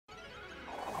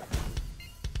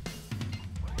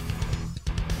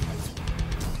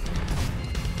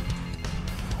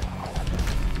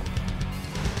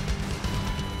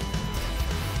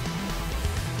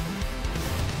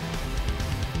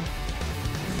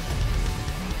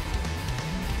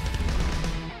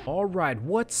Alright,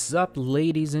 what's up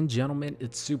ladies and gentlemen,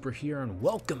 it's Super here and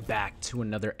welcome back to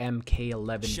another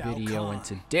MK11 Shao video. Kahn. And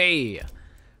today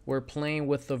we're playing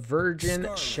with the Virgin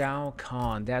Shao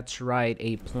Kahn. That's right,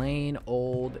 a plain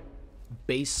old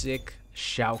basic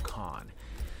Shao Kahn.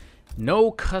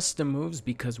 No custom moves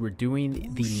because we're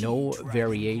doing the no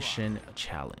variation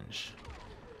challenge.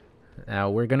 Now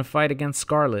we're gonna fight against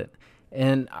Scarlet,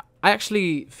 and I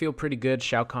actually feel pretty good.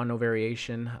 Shao Kahn no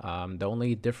variation. The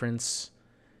only difference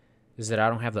is that I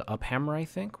don't have the up hammer, I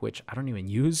think, which I don't even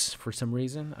use for some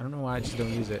reason. I don't know why, I just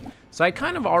don't use it. So I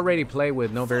kind of already play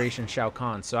with no variation Shao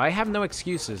Kahn, so I have no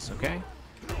excuses, okay?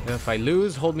 And if I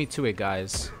lose, hold me to it,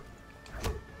 guys.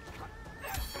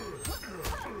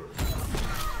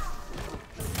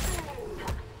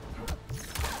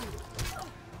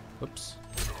 Whoops.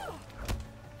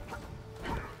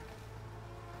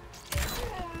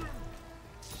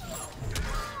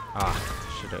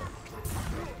 Ah, should've.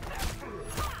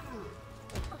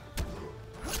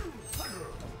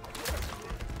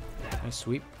 Nice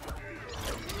sweep.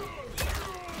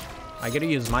 I gotta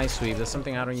use my sweep. That's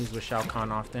something I don't use with Shao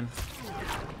Kahn often.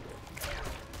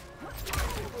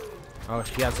 Oh,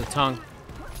 she has a tongue.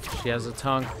 She has a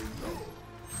tongue.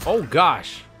 Oh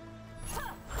gosh.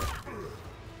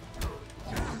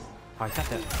 Oh, I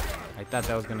thought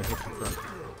that was gonna hit from front.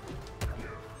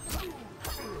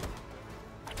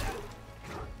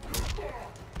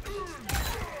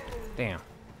 Damn.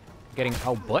 Getting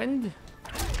out-buttoned?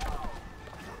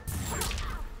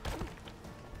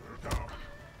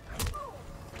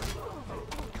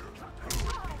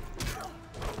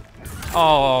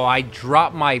 Oh, I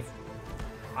dropped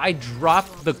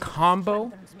the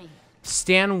combo.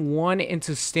 Stand one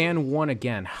into stand one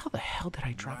again. How the hell did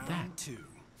I drop that?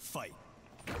 Fight.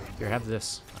 Here, have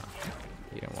this. Oh,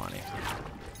 you didn't want it.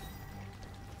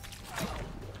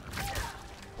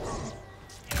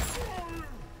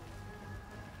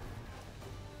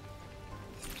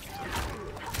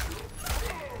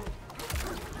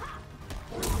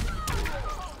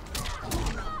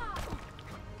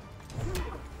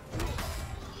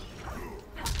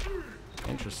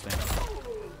 Interesting.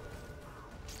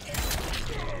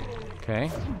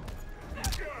 Okay.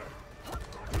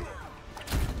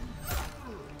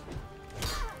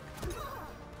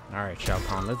 All right, Shao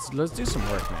Kahn, let's do some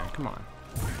work, man. Come on.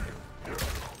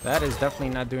 That is definitely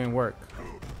not doing work.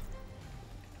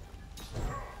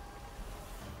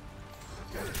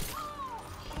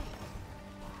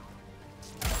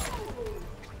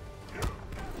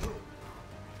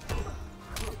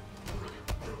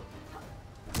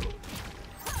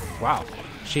 Wow,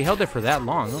 she held it for that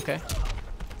long. Okay.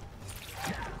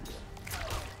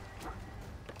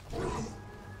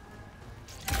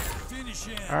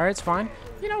 All right, it's fine.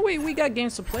 You know, we got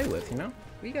games to play with. You know,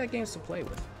 we got games to play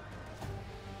with.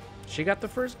 She got the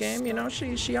first game. You know,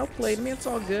 she outplayed me. It's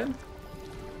all good.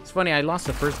 It's funny. I lost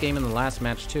the first game in the last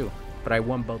match too, but I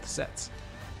won both sets.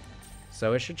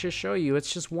 So it should just show you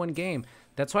it's just one game.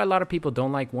 That's why a lot of people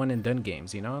don't like one and done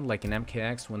games. You know, like in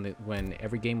MKX when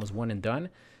every game was one and done.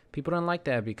 People don't like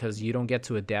that because you don't get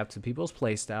to adapt to people's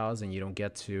play styles and you don't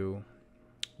get to,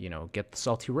 you know, get the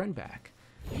salty run back.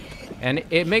 And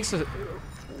it makes a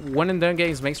one and done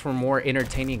games makes for a more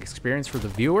entertaining experience for the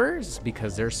viewers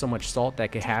because there's so much salt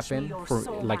that could happen. For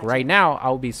like right now, I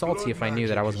would be salty if I knew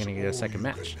that I wasn't gonna get a second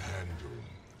match.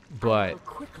 But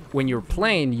when you're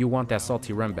playing, you want that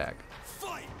salty run back.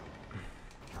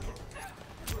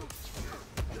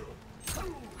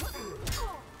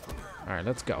 All right,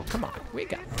 let's go. Come on. We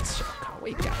got this, Shao Kahn.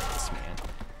 We got this, man.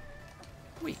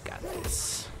 We got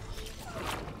this.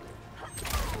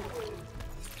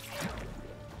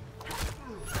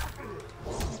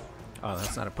 Oh,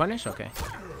 that's not a punish? Okay.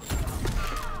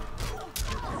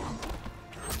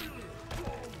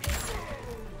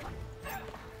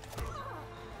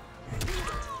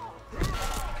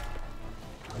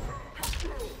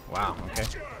 Wow, okay.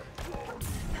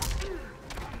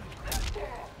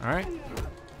 All right.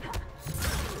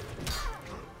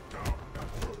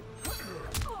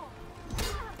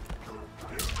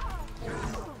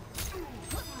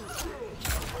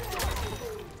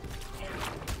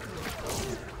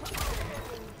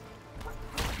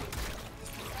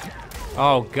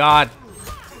 Oh, God.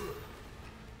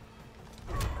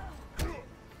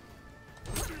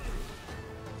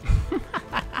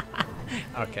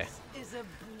 Okay.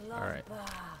 All right.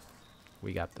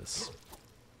 We got this.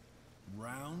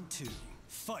 Round two.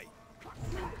 Fight.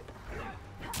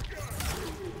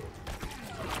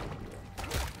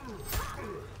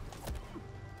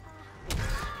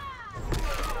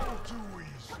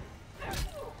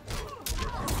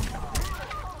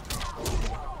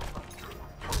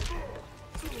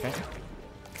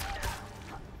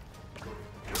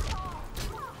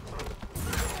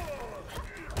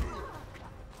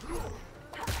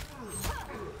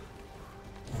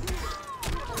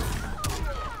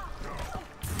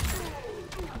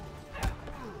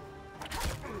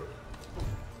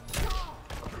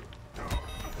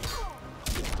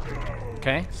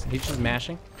 Okay, so he's just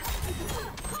mashing.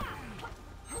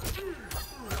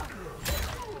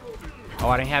 Oh,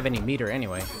 I didn't have any meter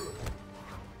anyway.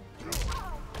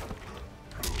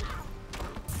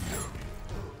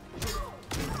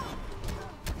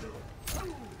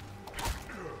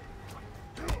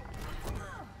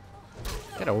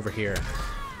 Get over here.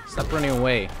 Stop running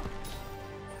away.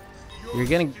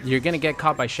 You're gonna get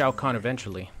caught by Shao Kahn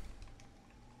eventually.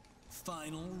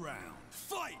 Final round.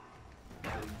 Fight!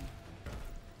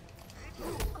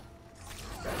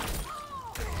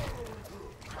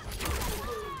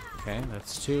 Okay,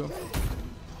 that's 2.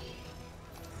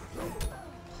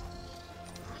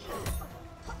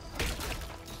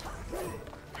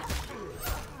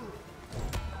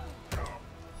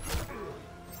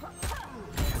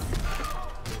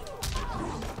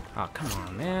 Oh, come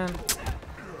on, man.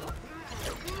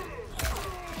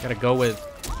 Gotta go with,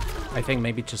 I think,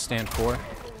 maybe just stand 4.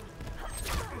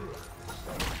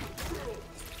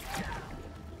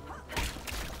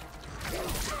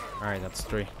 Alright, that's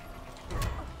 3.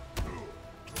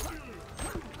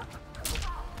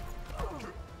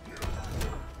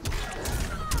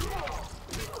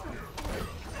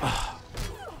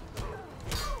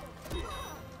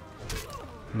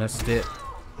 Missed it.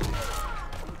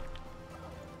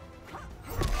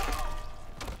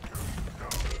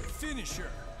 Finisher.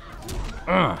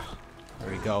 There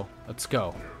we go. Let's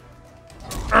go.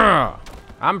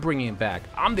 I'm bringing it back.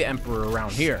 I'm the emperor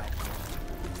around here.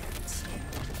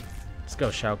 Let's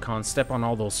go, Shao Kahn. Step on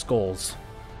all those skulls.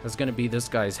 That's gonna be this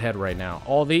guy's head right now.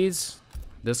 All these,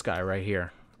 this guy right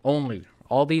here. Only.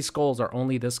 All these skulls are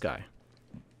only this guy.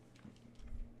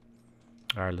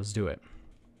 Alright, let's do it.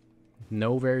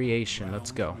 No variation.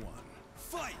 Let's go.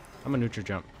 I'm a neutral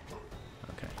jump.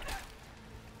 Okay.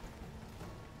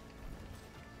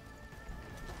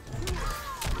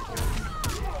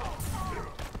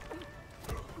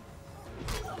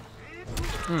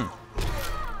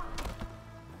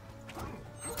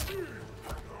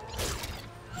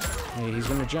 Hey, he's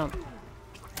gonna jump.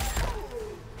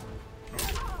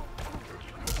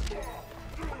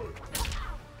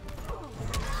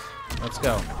 Let's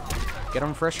go. Get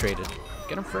him frustrated.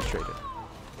 Get him frustrated.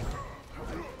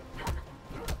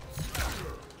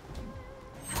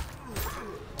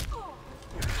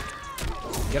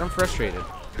 Get him frustrated.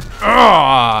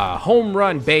 Ah, home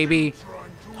run, baby.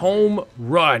 Home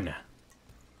run.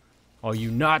 Are you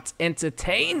not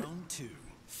entertained? Round 2.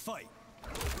 Fight.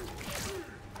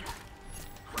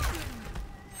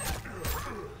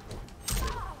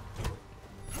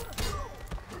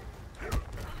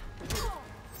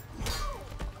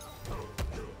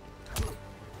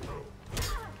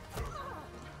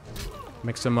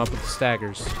 Mix them up with the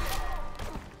staggers.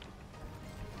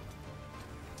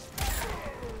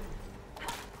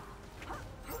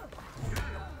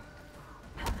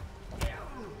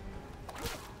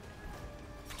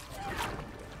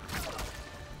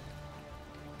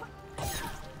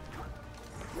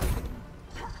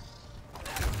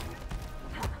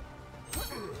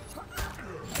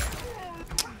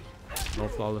 No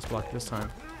flawless block this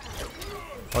time.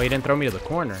 Oh, he didn't throw me to the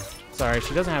corner. Sorry,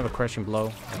 she doesn't have a crushing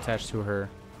blow attached to her.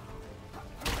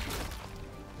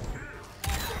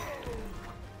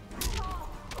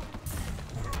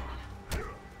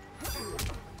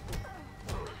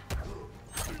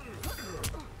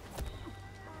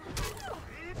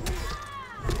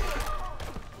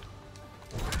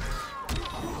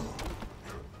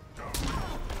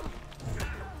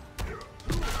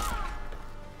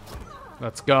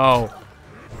 Let's go.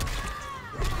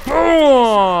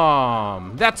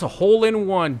 Boom! That's a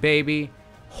hole-in-one, baby.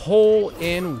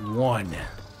 Hole-in-one.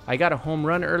 I got a home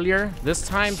run earlier. This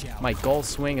time, my golf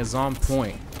swing is on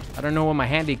point. I don't know what my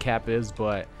handicap is,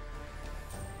 but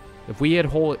if we hit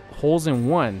holes in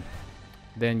one,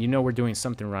 then you know we're doing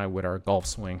something right with our golf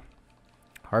swing.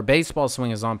 Our baseball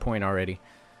swing is on point already.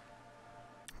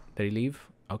 Did he leave?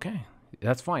 Okay.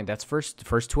 That's fine. That's first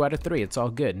 2 out of 3. It's all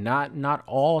good. Not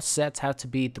all sets have to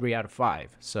be 3 out of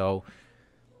 5. So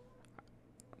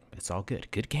it's all good.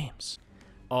 Good games.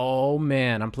 Oh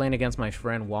man, I'm playing against my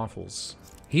friend Waffles.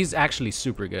 He's actually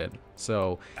super good.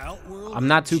 So I'm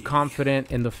not too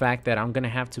confident in the fact that I'm gonna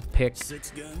have to pick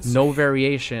no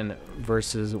variation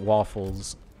versus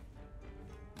Waffles.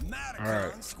 All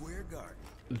right.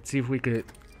 Let's see if we could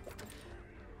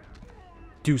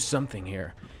do something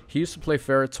here. He used to play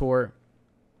Ferritor.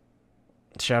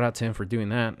 Shout out to him for doing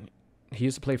that. He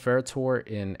used to play Ferritor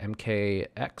in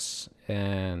MKX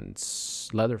and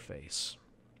Leatherface.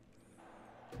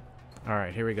 All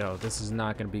right, here we go. This is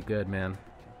not going to be good, man.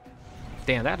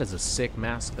 Damn, that is a sick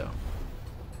mask, though.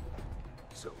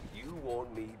 So you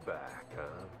want me back,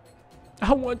 huh?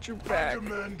 I want you back.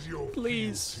 Demand your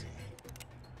Please.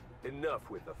 Enough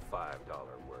with the $5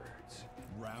 words.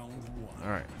 Round one.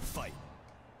 All right. Fight.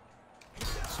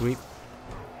 Sweep.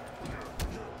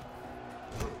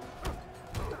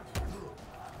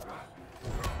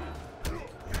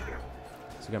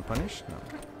 Is he gonna punish? No.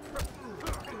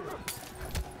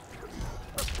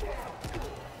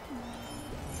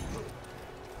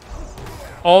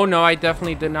 Oh no, I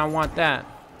definitely did not want that.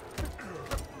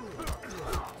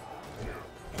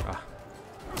 Ah.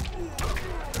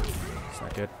 It's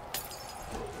not good.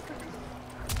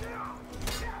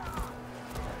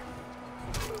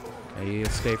 Okay,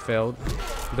 escape failed.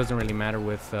 It doesn't really matter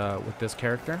with this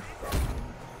character.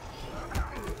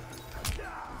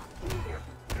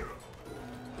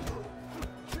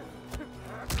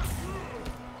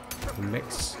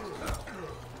 Mix.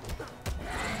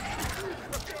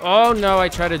 Oh no, I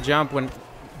tried to jump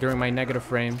during my negative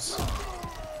frames.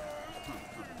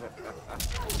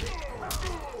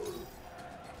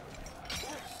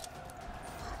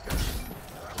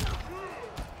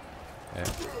 Yeah,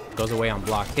 goes away on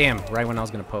block. Damn, right when I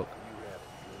was gonna poke.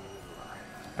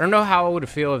 I don't know how I would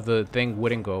feel if the thing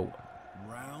wouldn't go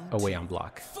away on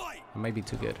block. It might be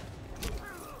too good.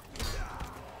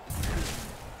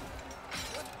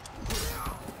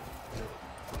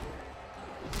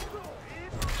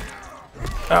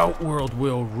 Outworld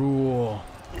will rule.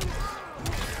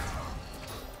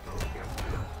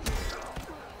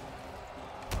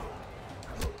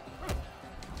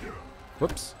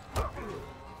 Whoops.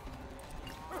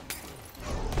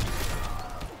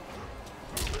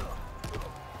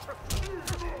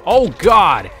 Oh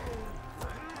God!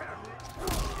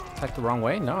 Tech the wrong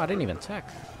way? No, I didn't even tech.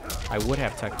 I would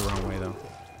have tech the wrong way though.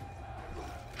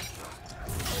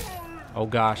 Oh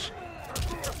gosh.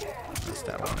 Messed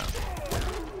that one up.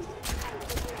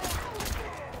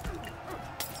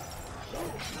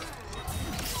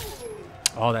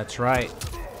 Oh, that's right.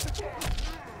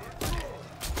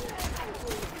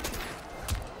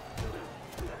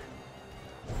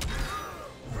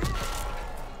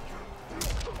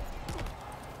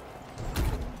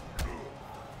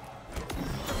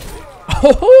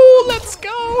 Oh, let's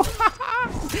go!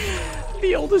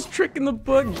 The oldest trick in the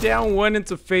book, down one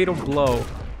into fatal blow.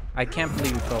 I can't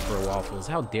believe you fell for waffles.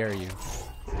 How dare you?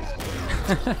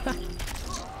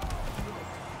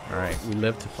 Alright, we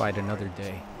live to fight another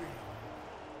day.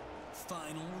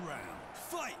 Final round.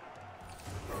 Fight.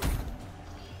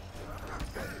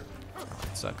 Oh,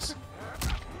 it sucks.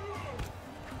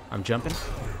 I'm jumping.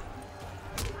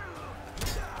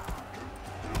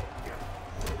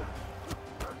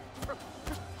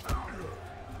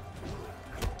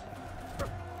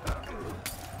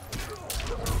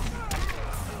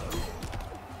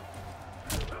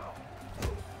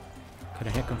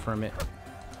 Couldn't hit confirm it.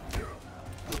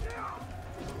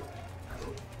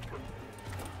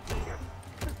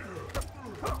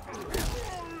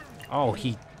 Oh,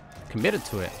 he committed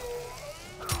to it.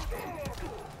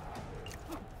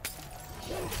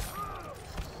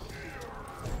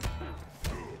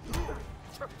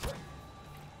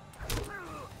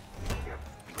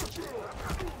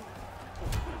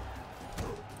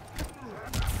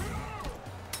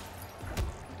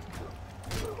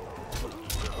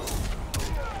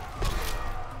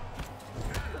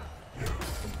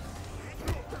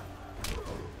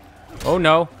 Oh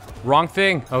no, wrong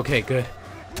thing. Okay, good.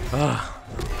 Ugh.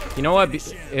 You know what?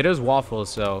 It is waffles,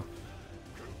 so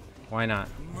why not?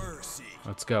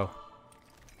 Let's go.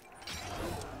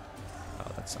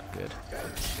 Oh, that's not good.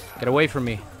 Get away from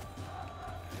me.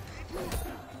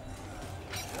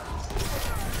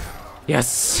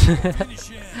 Yes.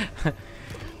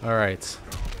 All right.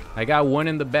 I got one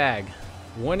in the bag.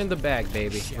 One in the bag,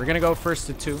 baby. We're gonna go first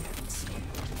to 2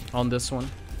 on this one.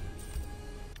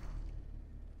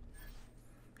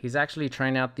 He's actually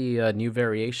trying out the new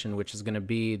variation, which is going to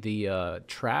be the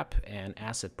trap and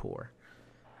acid pour.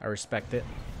 I respect it.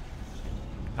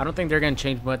 I don't think they're going to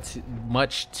change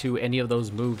much to any of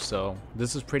those moves, so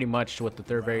this is pretty much what the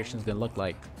third variation is going to look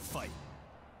like. Fight.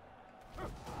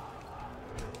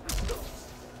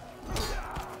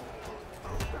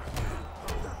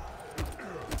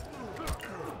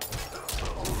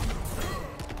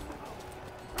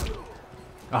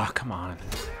 Oh, come on.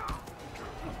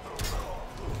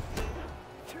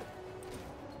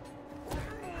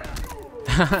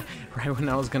 Right when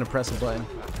I was gonna press a button.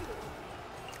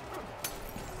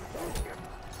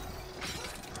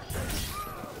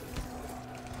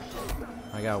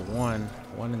 I got one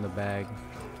in the bag.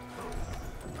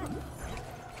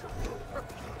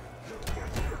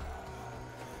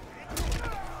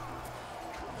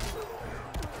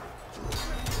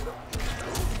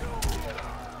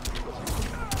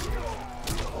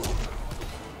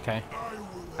 Okay.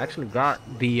 I actually got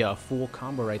the full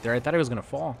combo right there. I thought he was going to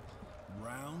fall.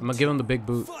 I'm going to give him the big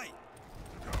boot. Fight.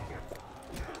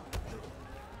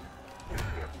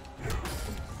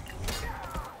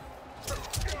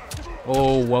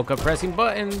 Oh, woke up pressing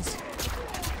buttons.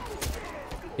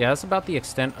 Yeah, that's about the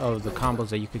extent of the combos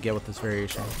that you could get with this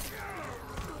variation.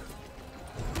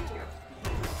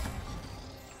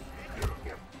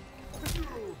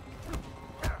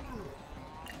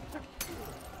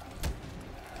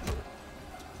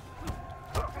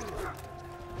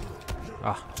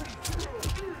 Ah.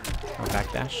 Oh,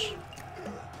 backdash.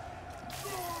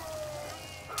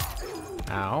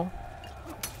 Ow.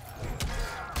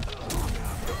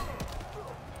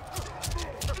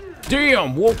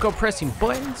 Damn! Woke up pressing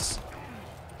buttons.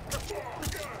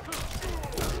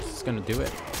 It's gonna do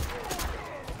it.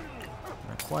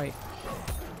 Not quite.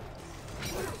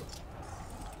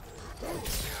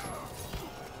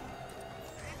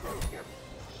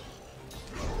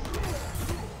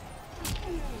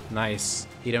 Nice.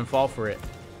 He didn't fall for it.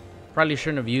 Probably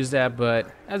shouldn't have used that, but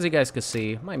as you guys could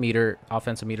see, my meter,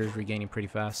 offensive meter, is regaining pretty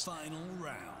fast. Final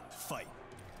round. Fight.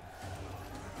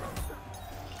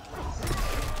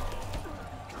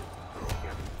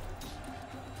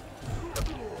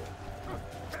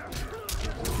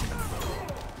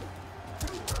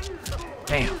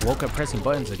 Damn, woke up pressing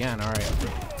buttons again. All right.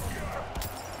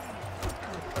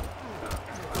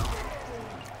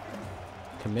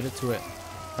 Committed to it.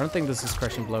 I don't think this is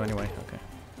crushing blow anyway. Okay.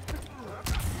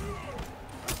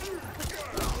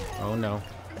 Oh no.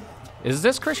 Is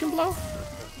this crushing blow?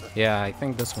 Yeah, I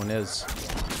think this one is.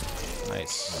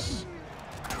 Nice.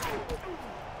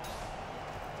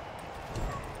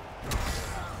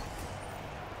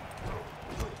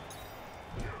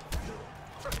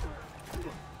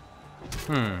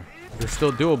 It's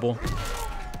still doable.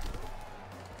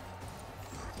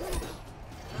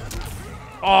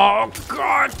 Oh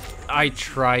god! I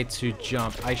tried to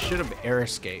jump. I should have air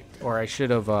escaped, or I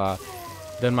should have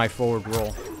done my forward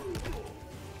roll.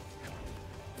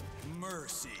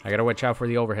 Mercy. I gotta watch out for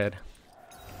the overhead.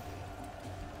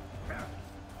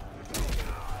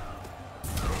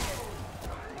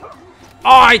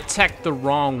 Oh, I teched the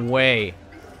wrong way.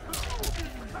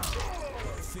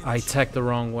 I teched the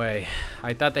wrong way.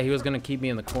 I thought that he was gonna keep me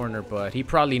in the corner, but he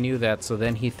probably knew that, so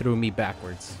then he threw me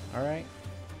backwards. All right.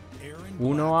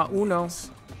 Uno a uno.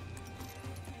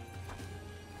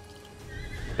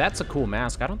 That's a cool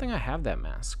mask. I don't think I have that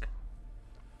mask.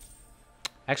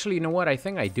 Actually, you know what? I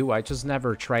think I do. I just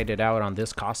never tried it out on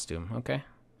this costume. Okay.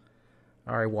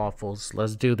 All right, Waffles.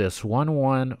 Let's do this.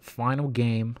 1-1, final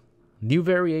game. New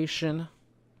variation.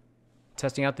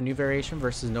 Testing out the new variation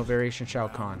versus no variation Shao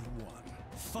Kahn.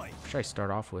 Fight. What should I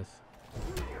start off with?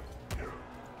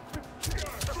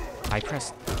 I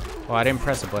pressed... Oh, I didn't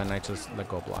press a button. I just let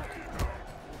go block.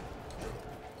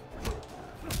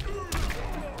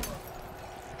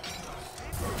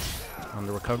 On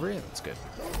the recovery, that's good.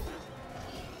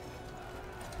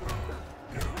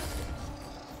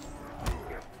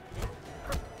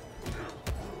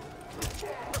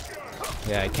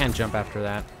 Yeah, I can't jump after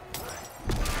that.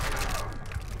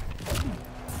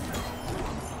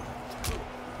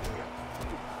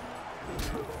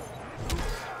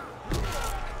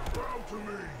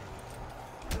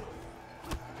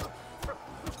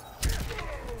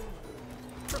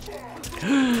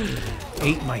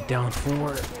 Ate my down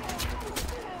forward.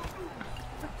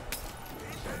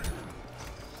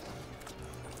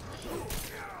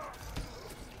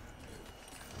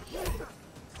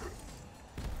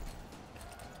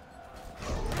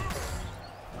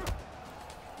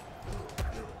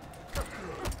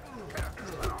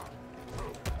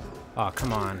 Oh,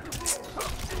 come on.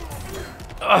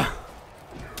 Ugh.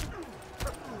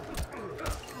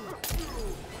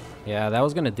 Yeah, that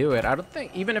was gonna do it. I don't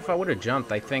think, even if I would have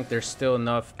jumped, I think there's still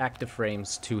enough active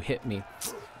frames to hit me.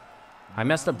 I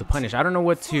messed up the punish. I don't know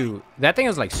what to... That thing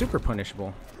is like super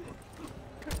punishable.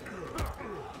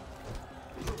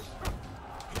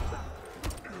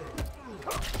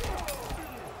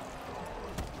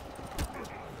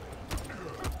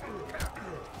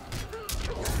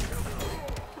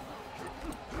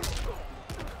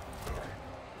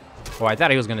 Oh, I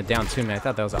thought he was gonna down two me. I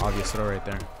thought that was an obvious throw right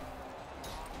there.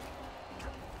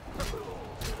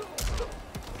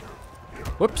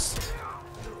 Whoops.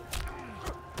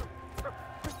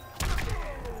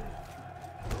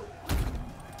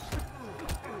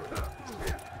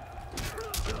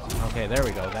 Okay, there we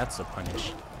go. That's the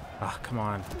punish. Ah, come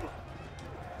on.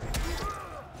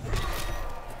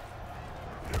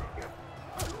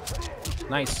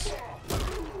 Nice.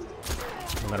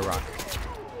 Let it rock.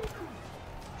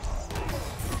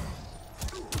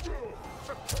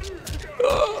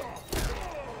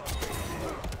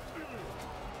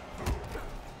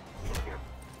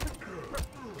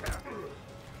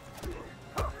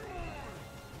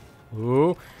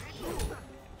 Ooh.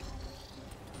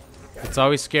 It's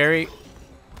always scary.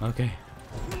 Okay.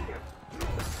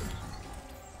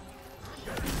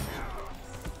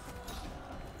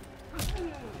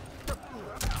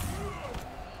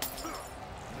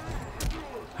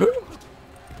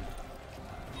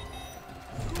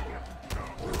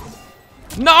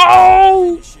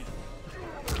 No!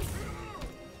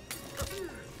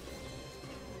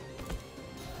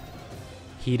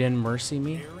 He didn't mercy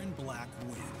me? Aaron Black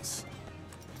wins.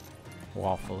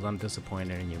 Waffles, I'm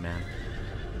disappointed in you, man.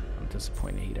 I'm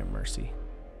disappointed he didn't mercy.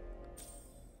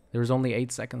 There was only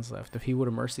 8 seconds left. If he would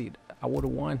have mercied, I would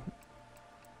have won.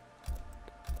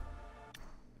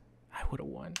 I would have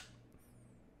won.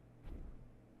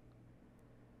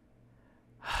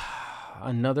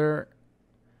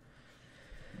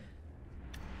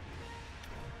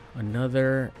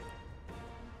 Another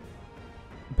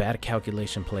bad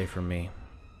calculation play for me.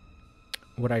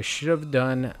 What I should have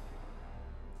done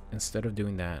instead of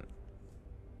doing that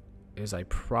is I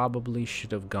probably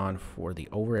should have gone for the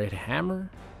overhead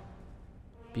hammer,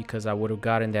 because I would have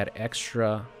gotten that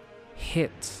extra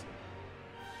hit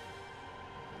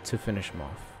to finish him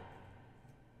off.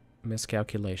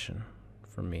 Miscalculation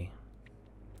for me.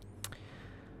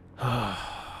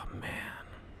 Oh, man.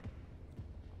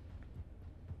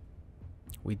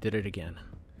 We did it again.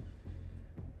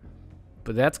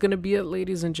 But that's going to be it,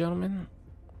 ladies and gentlemen.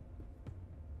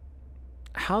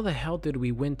 How the hell did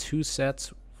we win 2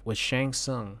 sets with Shang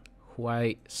Tsung, who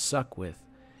I suck with,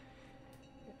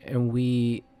 and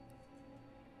we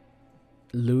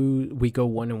go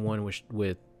 1-1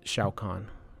 with Shao Kahn,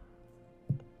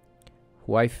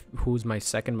 who's my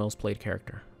second most played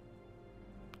character?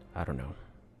 I don't know.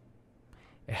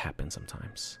 It happens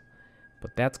sometimes.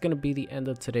 But that's going to be the end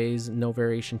of today's No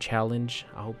Variation Challenge.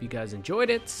 I hope you guys enjoyed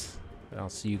it. I'll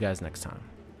see you guys next time.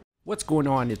 What's going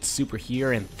on? It's Super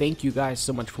here, and thank you guys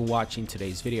so much for watching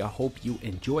today's video. I hope you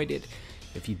enjoyed it.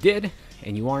 If you did,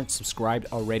 and you aren't subscribed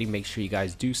already, make sure you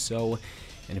guys do so.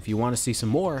 And if you want to see some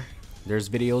more, there's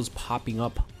videos popping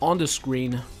up on the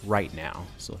screen right now.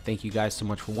 So thank you guys so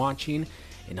much for watching,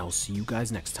 and I'll see you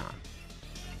guys next time.